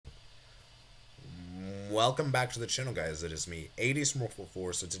welcome back to the channel, guys. It is me,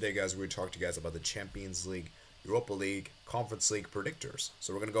 80smurf44. So today, guys, we're going to talk to you guys about the Champions League, Europa League, Conference League predictors.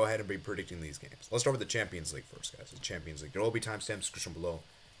 So we're going to go ahead and be predicting these games. Let's start with the Champions League first, guys. The Champions League. There will be timestamps description below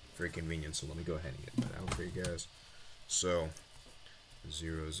for your convenience. So let me go ahead and get that out for you guys. So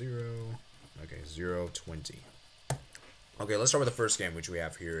 0, 0. Okay, 0, 20. Okay, let's start with the first game, which we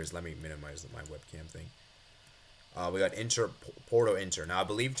have here is, let me minimize my webcam thing. We got Porto Inter. Now, I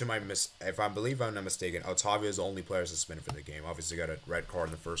believe if I'm not mistaken, Otavio is the only player suspended for the game. Obviously, got a red card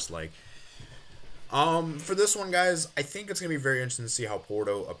in the first leg. For this one, guys, I think it's gonna be very interesting to see how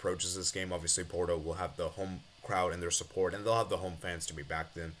Porto approaches this game. Obviously, Porto will have the home crowd and their support, and they'll have the home fans to be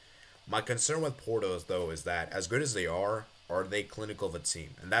back then. My concern with Porto, though, is that as good as they are they clinical of a team?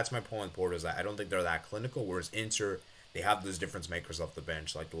 And that's my point with Porto, is that I don't think they're that clinical. Whereas Inter, they have those difference makers off the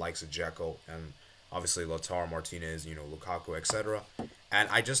bench, like the likes of Dzeko and obviously Lautaro Martinez, Lukaku, etc. And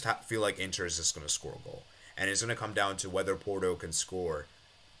I just feel like Inter is just going to score a goal. And it's going to come down to whether Porto can score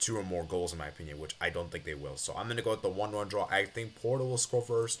 2 or more goals, in my opinion, which I don't think they will. So I'm going to go with the 1-1 draw. I think Porto will score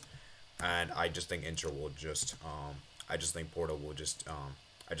first, and I just think Inter will just, I just think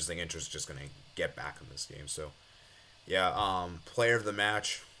Inter's just going to get back in this game. So, yeah, player of the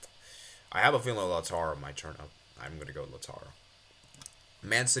match, I have a feeling Lautaro might turn up. I'm going to go with Lautaro.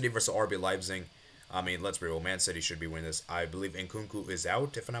 Man City versus RB Leipzig. I mean, let's be real. Man City should be winning this. I believe Nkunku is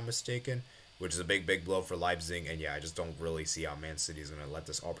out, if I'm not mistaken, which is a big, big blow for Leipzig. And yeah, I just don't really see how Man City is going to let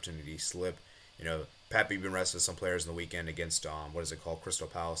this opportunity slip. Pep even rested some players in the weekend against Crystal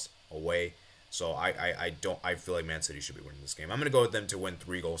Palace away. So I feel like Man City should be winning this game. I'm going to go with them to win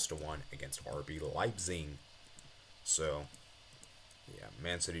 3-1 against RB Leipzig. So yeah,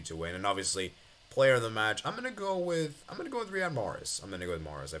 Man City to win, and obviously player of the match, I'm gonna go with Riyad Mahrez. I'm gonna go with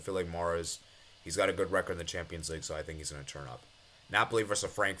Mahrez. I feel like Mahrez, he's got a good record in the Champions League, so I think he's gonna turn up. Napoli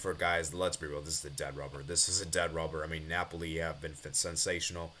versus Frankfurt, guys. Let's be real. This is a dead rubber. This is a dead rubber. I mean, Napoli have been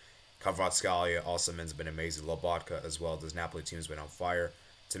sensational. Kvaratskhelia, Osimhen's been amazing. Lobotka as well. This Napoli team's been on fire.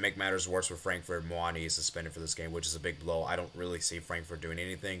 To make matters worse for Frankfurt, Moani is suspended for this game, which is a big blow. I don't really see Frankfurt doing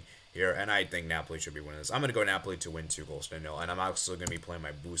anything here, and I think Napoli should be winning this. I'm going to go Napoli to win 2-0, and I'm also going to be playing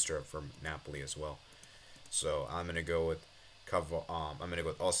my booster for Napoli as well. So I'm going to go with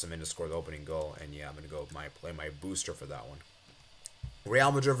Osimhen to score the opening goal, and yeah, I'm going to go play my booster for that one.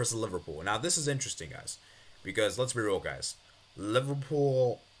 Real Madrid versus Liverpool. Now this is interesting, guys, because let's be real, guys.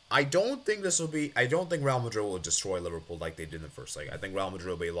 Liverpool, I don't think Real Madrid will destroy Liverpool like they did in the first leg. I think Real Madrid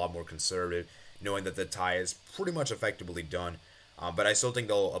will be a lot more conservative, knowing that the tie is pretty much effectively done. But I still think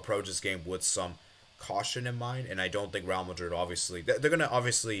they'll approach this game with some caution in mind, and I don't think Real Madrid, obviously, they're going to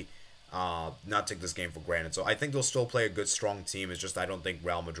obviously not take this game for granted. So I think they'll still play a good, strong team. It's just I don't think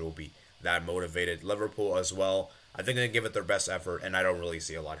Real Madrid will be that motivated. Liverpool as well, I think they give it their best effort, and I don't really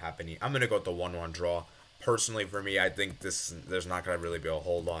see a lot happening. I'm going to go with the 1-1 draw. Personally, for me, I think there's not going to really be a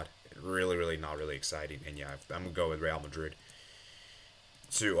whole lot. Really not really exciting. And yeah, I'm going to go with Real Madrid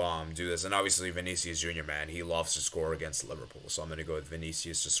to do this. And obviously Vinicius Jr., man, he loves to score against Liverpool, so I'm going to go with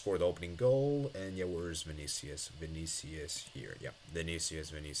Vinicius to score the opening goal. And yeah, where's Vinicius here? Yeah,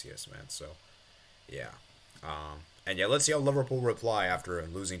 Vinicius, man. So yeah, and yeah, let's see how Liverpool reply after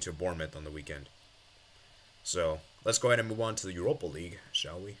losing to Bournemouth on the weekend. So let's go ahead and move on to the Europa League,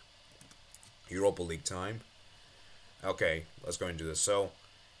 shall we? Europa League time. Okay, let's go and do this. So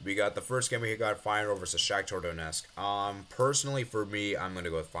we got the first game, we got Feyenoord versus Shakhtar Donetsk. Personally, for me, I'm going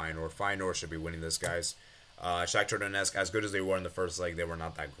to go with Feyenoord. Feyenoord should be winning this, guys. Shakhtar Donetsk, as good as they were in the first leg, they were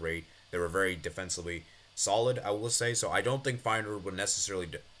not that great. They were very defensively solid, I will say. So I don't think Feyenoord would necessarily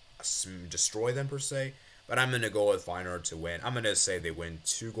destroy them, per se. But I'm going to go with Feyenoord to win. I'm going to say they win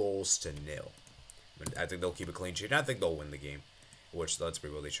 2-0. I think they'll keep a clean sheet. I think they'll win the game, which, let's be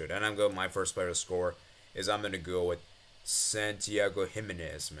real, they should. And I'm going, my first player to score is, I'm going to go with Santiago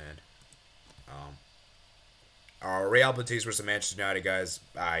Jimenez, man. Real Betis versus Manchester United, guys.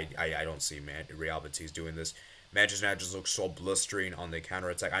 I don't see Real Betis doing this. Manchester United just looks so blistering on the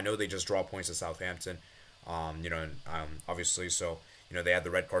counterattack. I know they just draw points to Southampton, obviously. So, they had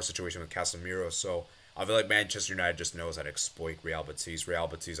the red card situation with Casemiro. So, I feel like Manchester United just knows how to exploit Real Betis. Real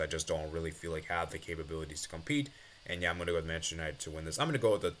Betis, I just don't really feel like have the capabilities to compete. And yeah, I'm going to go with Manchester United to win this. I'm going to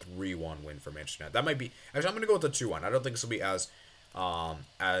go with a 3-1 win for Manchester United. That might be... Actually, I'm going to go with a 2-1. I don't think this will be as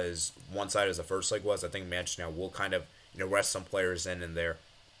one-sided as the first leg was. I think Manchester United will kind of, rest some players in and there.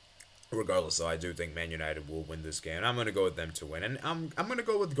 Regardless, though, I do think Man United will win this game. And I'm going to go with them to win. And I'm going to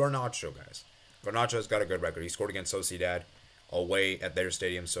go with Garnacho, guys. Garnacho's got a good record. He scored against Sociedad away at their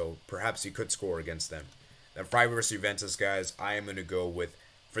stadium, so perhaps he could score against them. Then Freiburg versus Juventus, guys. I am going to go with,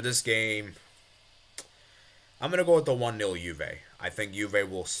 for this game, I'm going to go with the 1-0 Juve. I think Juve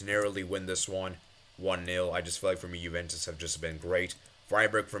will narrowly win this one. 1-0. I just feel like for me, Juventus have just been great.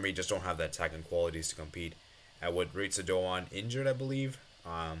 Freiburg for me just don't have the attacking qualities to compete. And with Ritsa Doan injured, I believe,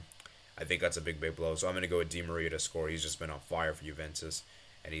 I think that's a big blow. So I'm going to go with Di Maria to score. He's just been on fire for Juventus,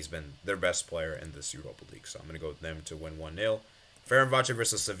 and he's been their best player in this Europa League. So I'm going to go with them to win 1-0. Fenerbahce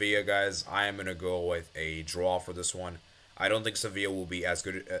versus Sevilla, guys. I am going to go with a draw for this one. I don't think Sevilla will be as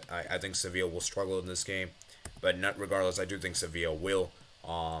good. I think Sevilla will struggle in this game. But not regardless, I do think Sevilla will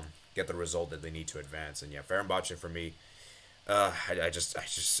get the result that they need to advance. And yeah, Fenerbahce for me, I just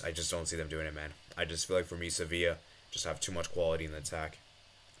don't see them doing it, man. I just feel like for me, Sevilla just have too much quality in the attack.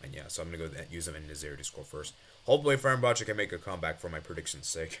 And yeah, so I'm going to go use them in Nazir to score first. Hopefully Fenerbahce can make a comeback for my prediction's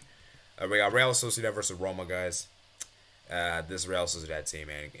sake. We got Real Sociedad versus Roma, guys. This Real Sociedad team,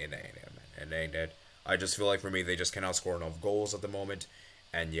 man, it ain't it. I just feel like for me, they just cannot score enough goals at the moment.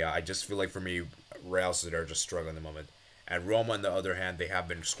 And yeah, I just feel like for me, Real Sociedad are just struggling at the moment. And Roma, on the other hand, they have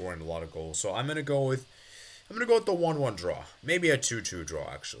been scoring a lot of goals. So I'm gonna go with the 1-1 draw. Maybe a 2-2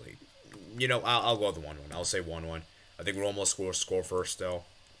 draw, actually. You know, I'll go with the 1-1. I'll say 1-1. I think Roma will score first, though.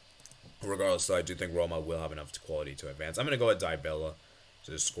 Regardless, though, I do think Roma will have enough quality to advance. I'm gonna go with Dybala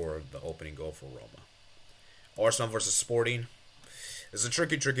to score the opening goal for Roma. Arsenal versus Sporting. It's a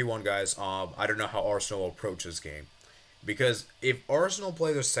tricky one, guys. I don't know how Arsenal will approach this game. Because if Arsenal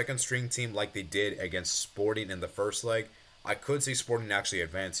play their second string team like they did against Sporting in the first leg, I could see Sporting actually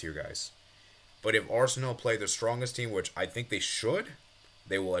advance here, guys. But if Arsenal play their strongest team, which I think they should,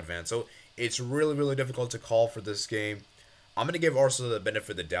 they will advance. So it's really difficult to call for this game. I'm going to give Arsenal the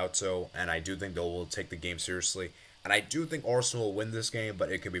benefit of the doubt, and I do think they will take the game seriously. And I do think Arsenal will win this game,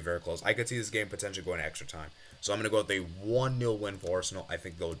 but it could be very close. I could see this game potentially going to extra time. So I'm going to go with a 1-0 win for Arsenal. I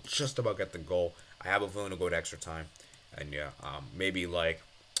think they'll just about get the goal. I have a feeling to go to extra time. And yeah, maybe like,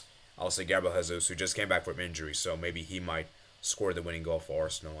 I'll say Gabriel Jesus, who just came back from injury. So maybe he might score the winning goal for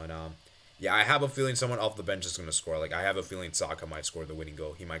Arsenal. And yeah, I have a feeling someone off the bench is going to score. Like, I have a feeling Saka might score the winning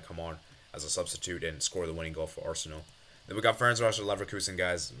goal. He might come on as a substitute and score the winning goal for Arsenal. Then we got Ferencváros and Leverkusen,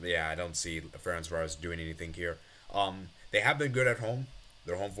 guys. Yeah, I don't see Ferencváros doing anything here. They have been good at home.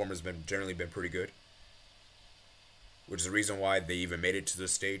 Their home form has generally been pretty good, which is the reason why they even made it to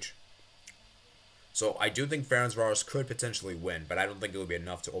this stage. So I do think Ferencváros could potentially win, but I don't think it will be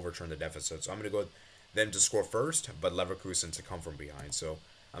enough to overturn the deficit. So I'm going to go with them to score first, but Leverkusen to come from behind. So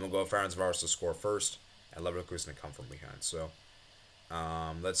I'm going to go with Ferencváros to score first, and Leverkusen to come from behind. So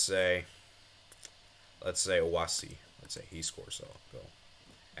let's say Owasi. Let's say he scores, so I'll go.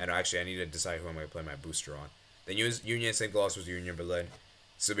 And actually, I need to decide who I'm going to play my booster on. Then Union St. Gallas was Union Berlin.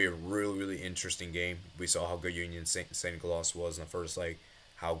 This will be a really interesting game. We saw how good Union St. Gallas was in the first leg,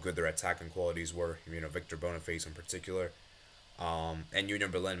 how good their attacking qualities were. You know, Victor Boniface in particular. And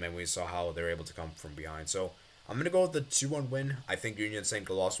Union Berlin, man, we saw how they were able to come from behind. So I'm going to go with the 2-1 win. I think Union St.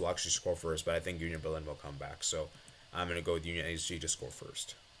 Gallas will actually score first, but I think Union Berlin will come back. So I'm going to go with Union HG to score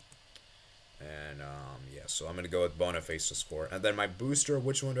first. And, yeah, so I'm going to go with Boniface to score. And then my booster,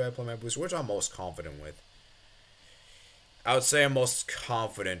 which one do I play my booster? Which I'm most confident with? I would say I'm most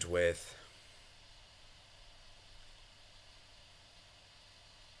confident with...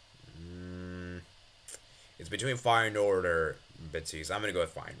 It's between Feyenoord or Betis. I'm going to go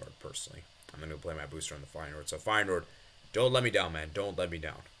with Feyenoord, personally. I'm going to play my booster on the Feyenoord. So, Feyenoord, don't let me down, man. Don't let me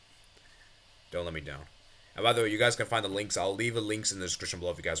down. Don't let me down. And by the way, you guys can find the links. I'll leave the links in the description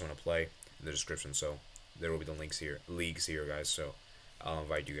below if you guys want to play in the description. So, there will be the leagues here, guys. So, I'll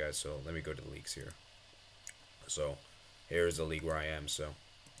invite you guys. So, let me go to the leagues here. So, here's the league where I am. So,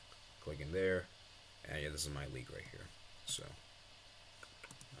 click in there. And yeah, this is my league right here. So,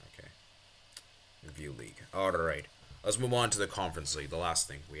 okay. View league. Alright. Let's move on to the conference league. The last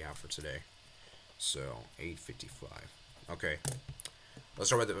thing we have for today. So, 8:55. Okay. Let's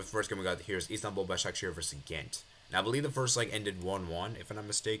start with the first game we got here is Istanbul Başakşehir versus Ghent. Now, I believe the first leg ended 1-1, if I'm not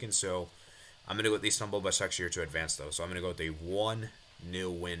mistaken. So, I'm going to go with Istanbul Başakşehir to advance, though. So, I'm going to go with a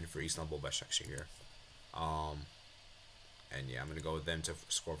 1-0 win for Istanbul Başakşehir. And yeah, I'm going to go with them to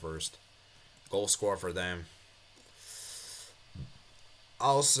score first. Goal score for them.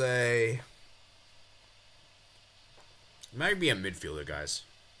 I'll say... Might be a midfielder, guys.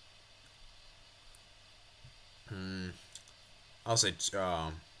 I'll say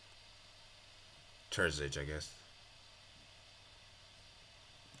Terzic, I guess.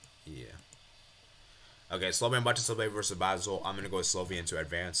 Yeah. Okay, Slovan Bratislava versus Basel. I'm gonna go with Slovan to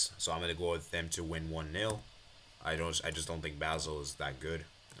advance, so I'm gonna go with them to win 1-0. I just don't think Basel is that good,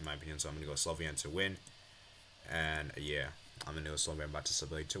 in my opinion. So I'm gonna go Slovan to win, and yeah, I'm gonna go Slovan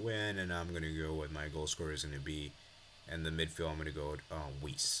Bratislava to win, and I'm gonna go with my goal scorer is gonna be, in the midfield I'm gonna go with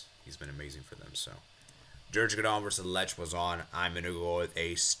Weiss. He's been amazing for them. So Djurgården versus Lech Poznan. I'm going to go with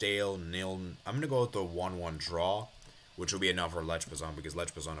a stale nil. I'm going to go with the 1-1 draw, which will be enough for Lech Poznan because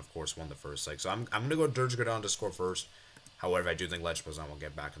Lech Poznan, of course, won the first leg. So I'm going to go Djurgården to score first. However, I do think Lech Poznan will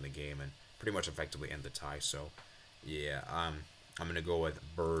get back in the game and pretty much effectively end the tie. So, yeah, I'm going to go with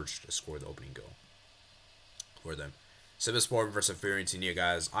Burge to score the opening goal for them. Sivasspor versus Fiorentina,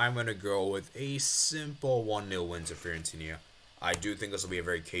 guys. I'm going to go with a simple 1-0 win to Fiorentina. I do think this will be a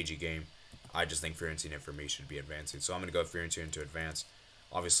very cagey game. I just think Fiorentina for me should be advancing. So I'm going to go with Fiorentina to advance.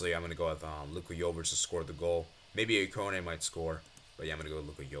 Obviously, I'm going to go with Luka Jovic to score the goal. Maybe Ikone might score. But yeah, I'm going to go with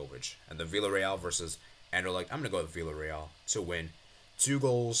Luka Jovic. And the Villarreal versus Anderlecht. I'm going to go with Villarreal to win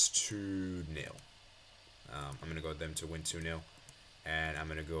 2-0. I'm going to go with them to win 2-0. And I'm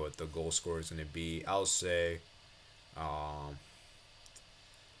going to go with the goal scorer is going to be, I'll say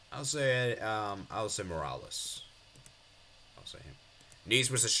Morales. I'll say him. Nice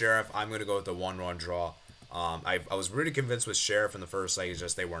versus Sheriff. I'm going to go with the 1-1 draw. I was really convinced with Sheriff in the first leg. It's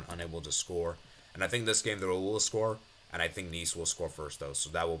just they weren't unable to score. And I think this game they will score. And I think Nice will score first, though. So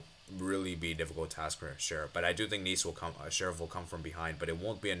that will really be a difficult task for Sheriff. But I do think Sheriff will come from behind. But it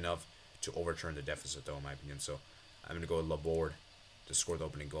won't be enough to overturn the deficit, though, in my opinion. So I'm going to go with Laborde to score the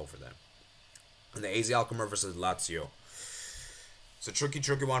opening goal for them. And the AZ Alkmaar versus Lazio. It's a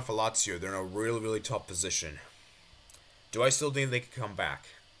tricky one for Lazio. They're in a really, really tough position. Do I still think they can come back?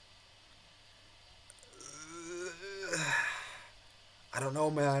 I don't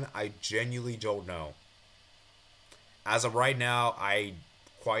know, man. I genuinely don't know. As of right now, I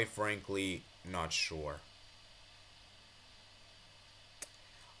quite frankly not sure.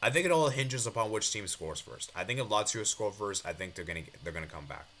 I think it all hinges upon which team scores first. I think if Lazio score first, I think they're gonna come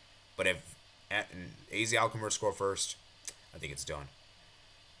back. But if AZ Alkmaar score first, I think it's done.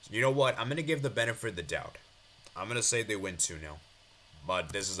 So you know what? I'm gonna give the benefit of the doubt. I'm going to say they win 2-0.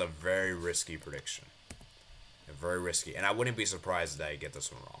 But this is a very risky prediction. Very risky. And I wouldn't be surprised that I get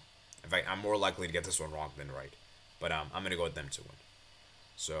this one wrong. In fact, I'm more likely to get this one wrong than right. But I'm going to go with them to win.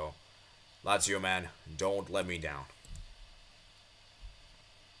 So, Lazio, man, don't let me down.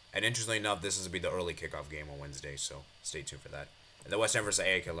 And interestingly enough, this is going to be the early kickoff game on Wednesday. So, stay tuned for that. And the West Ham versus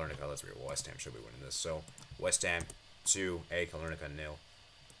AEK Larnaca. Let's read. West Ham should be winning this. So, West Ham 2, AEK Larnaca 0.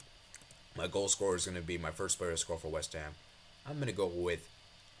 My goal scorer is going to be my first player to score for West Ham. I'm going to go with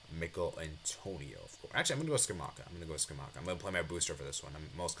Mikel Antonio, of course. Actually, I'm going to go Skamaka. I'm going to play my booster for this one. I'm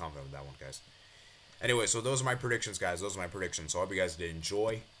most confident with that one, guys. Anyway, so those are my predictions, guys. Those are my predictions. So I hope you guys did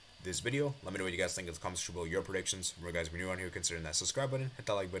enjoy this video. Let me know what you guys think in the comments below, your predictions. Remember, guys, if you're new on here, consider that subscribe button. Hit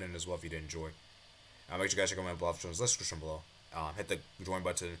that like button as well if you did enjoy. Make sure you guys check out my blog in the description below. Hit the join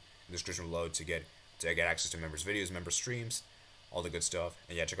button in the description below to get access to members' videos, members' streams, all the good stuff.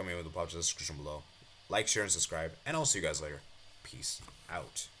 And yeah, check out my other pods in the description below. Like, share, and subscribe. And I'll see you guys later. Peace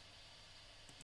out.